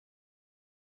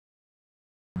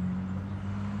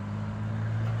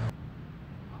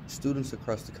Students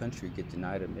across the country get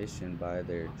denied admission by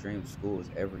their dream schools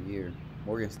every year.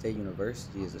 Morgan State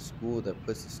University is a school that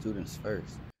puts the students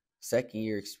first. Second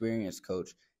year experience coach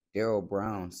Daryl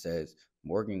Brown says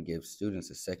Morgan gives students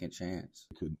a second chance.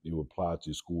 They would apply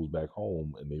to schools back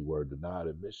home and they were denied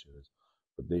admissions,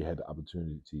 but they had the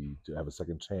opportunity to have a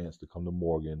second chance to come to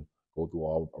Morgan, go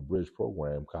through a bridge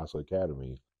program, CASA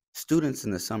Academy. Students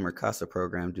in the summer CASA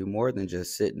program do more than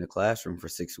just sit in the classroom for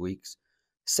 6 weeks.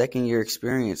 Second year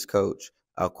experience coach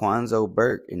Alquanzo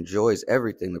Burke enjoys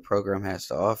everything the program has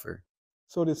to offer.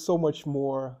 So there's so much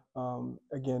more,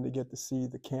 again, to get to see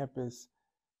the campus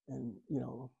and,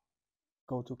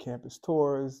 go to campus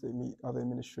tours. They meet other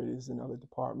administrators in other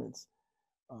departments.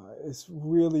 It's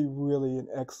really, really an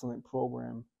excellent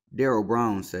program. Daryl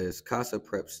Brown says CASA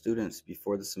preps students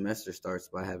before the semester starts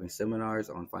by having seminars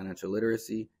on financial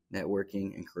literacy,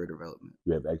 networking, and career development.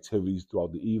 We have activities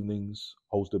throughout the evenings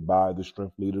hosted by the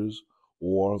strength leaders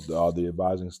or the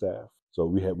advising staff. So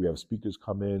we have speakers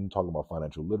come in talking about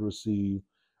financial literacy,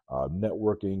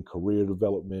 networking, career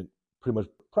development, pretty much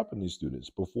prepping these students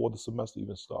before the semester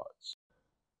even starts.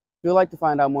 If you'd like to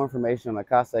find out more information on the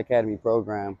CASA Academy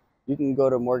program, you can go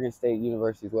to Morgan State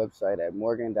University's website at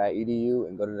morgan.edu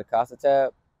and go to the CASA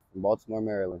tab in Baltimore,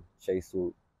 Maryland.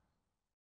 Swoope.